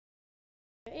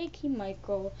A.K.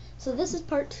 Michael. So this is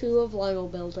part 2 of Lego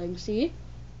building. See?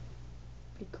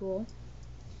 Pretty cool.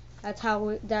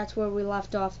 That's where we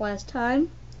left off last time.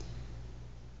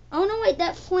 Oh no, wait,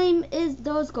 that flame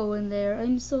does go in there.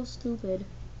 I'm so stupid.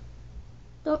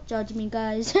 Don't judge me,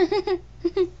 guys.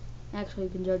 Actually, you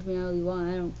can judge me all you want.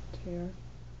 I don't care.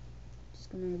 Just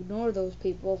gonna ignore those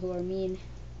people who are mean.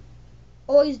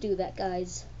 Always do that,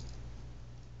 guys.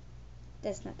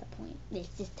 That's not the point. Let's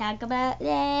just talk about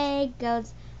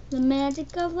Legos. The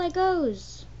magic of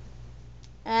Legos.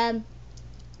 The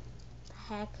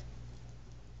heck?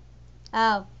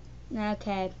 Oh,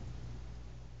 okay.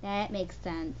 That makes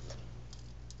sense.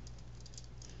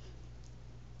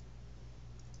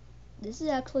 This is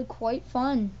actually quite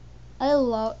fun.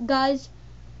 Guys,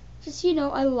 just so you know,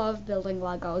 I love building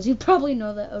Legos. You probably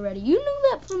know that already. You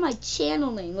knew that from my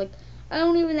channel name. Like, I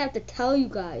don't even have to tell you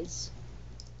guys.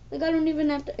 Like, I don't even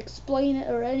have to explain it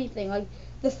or anything. Like,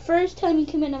 the first time you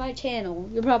come into my channel,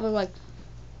 you're probably like,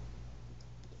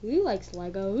 he likes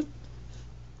Legos.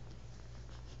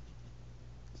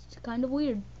 It's kind of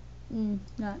weird.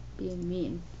 Not being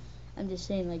mean. I'm just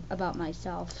saying, like, about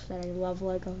myself, that I love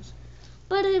Legos.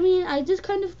 But, I mean, I just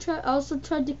kind of also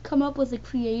tried to come up with a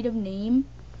creative name.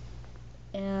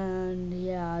 And,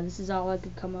 yeah, this is all I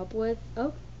could come up with.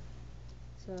 Oh.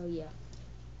 So, yeah.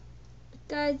 But,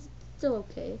 guys, it's still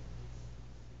okay.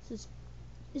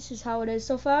 This is how it is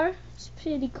so far. It's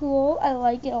pretty cool. I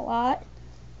like it a lot.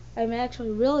 I'm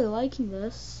actually really liking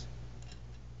this.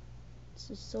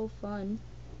 This is so fun.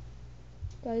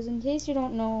 Guys, in case you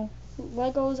don't know,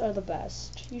 Legos are the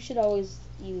best. You should always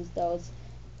use those.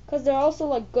 Because they're also,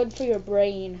 like, good for your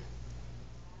brain.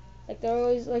 Like, they're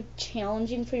always, like,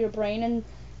 challenging for your brain. And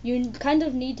you kind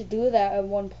of need to do that at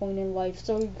one point in life.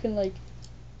 So you can, like,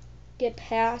 get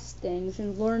past things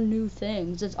and learn new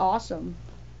things. It's awesome.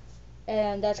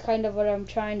 And that's kind of what I'm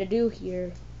trying to do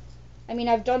here. I mean,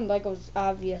 I've done Legos,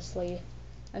 obviously.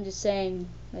 I'm just saying,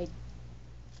 like,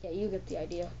 yeah, you get the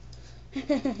idea.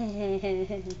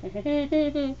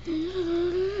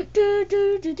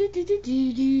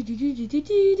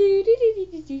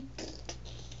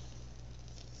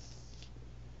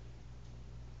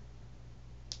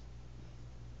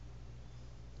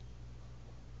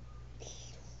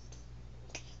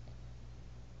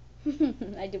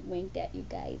 I just winked at you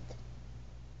guys.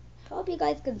 I hope you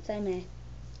guys can see me,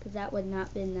 because that would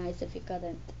not be nice if you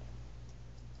couldn't.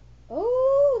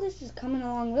 Oh, this is coming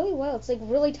along really well. It's like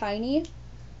really tiny,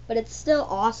 but it's still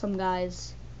awesome,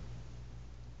 guys.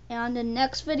 And the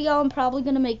next video, I'm probably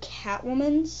going to make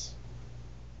Catwoman's.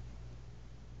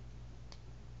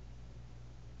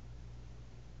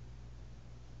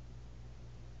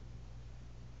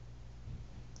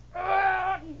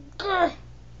 Okay.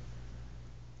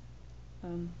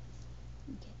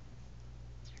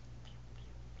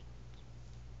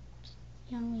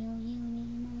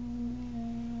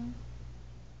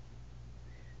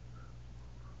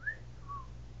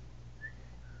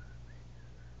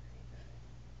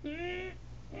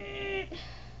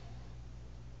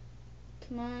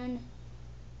 Come on.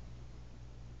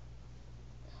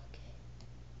 Okay.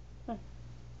 Huh.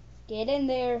 Get in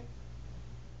there.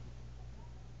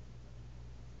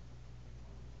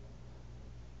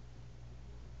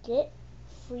 Get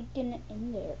freaking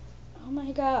in there. Oh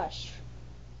my gosh.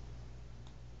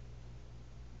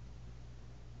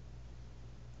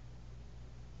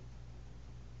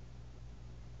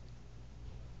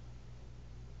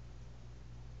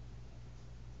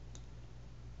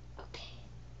 Okay.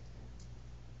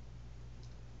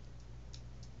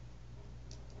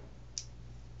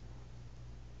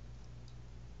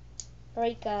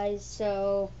 Alright guys,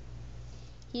 so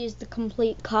here's the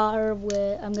complete car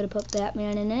with, I'm going to put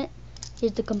Batman in it.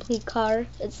 Here's the complete car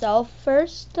itself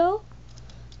first though.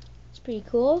 It's pretty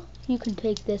cool. You can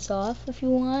take this off if you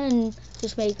want and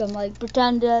just make him like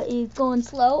pretend that he's going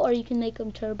slow, or you can make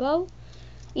him turbo.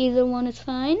 Either one is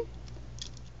fine.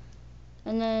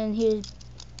 And then here's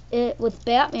it with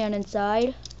Batman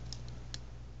inside.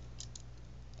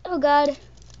 Oh god.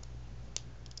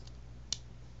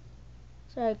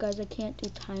 Sorry guys, I can't do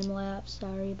time lapse.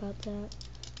 Sorry about that.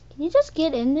 Can you just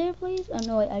get in there, please? Oh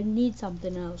no, wait, I need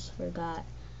something else. Forgot.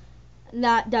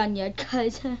 Not done yet,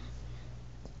 guys.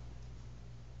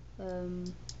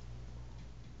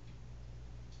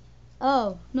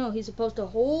 Oh no, he's supposed to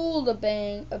hold a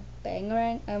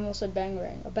bangarang. I almost said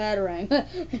bangarang. A batarang.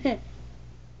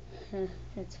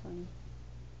 That's funny.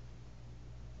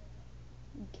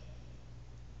 Okay.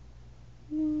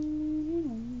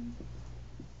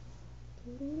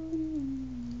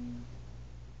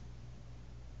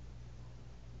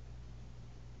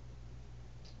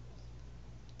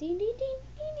 Ding ding ding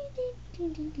ding ding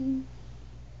ding ding ding.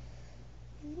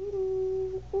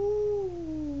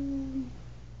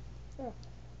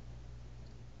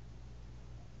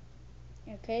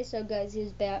 Okay, so guys,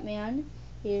 here's Batman,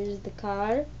 here's the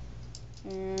car,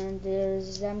 and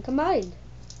there's them combined.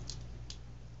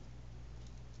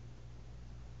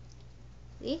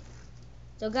 See?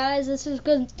 So guys, this is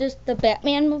just the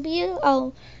Batman movie.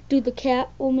 I'll do the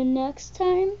Catwoman next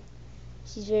time.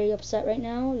 She's very upset right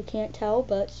now. You can't tell,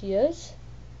 but she is.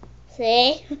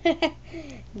 See?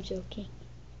 I'm joking.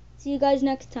 See you guys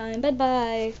next time.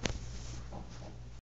 Bye-bye.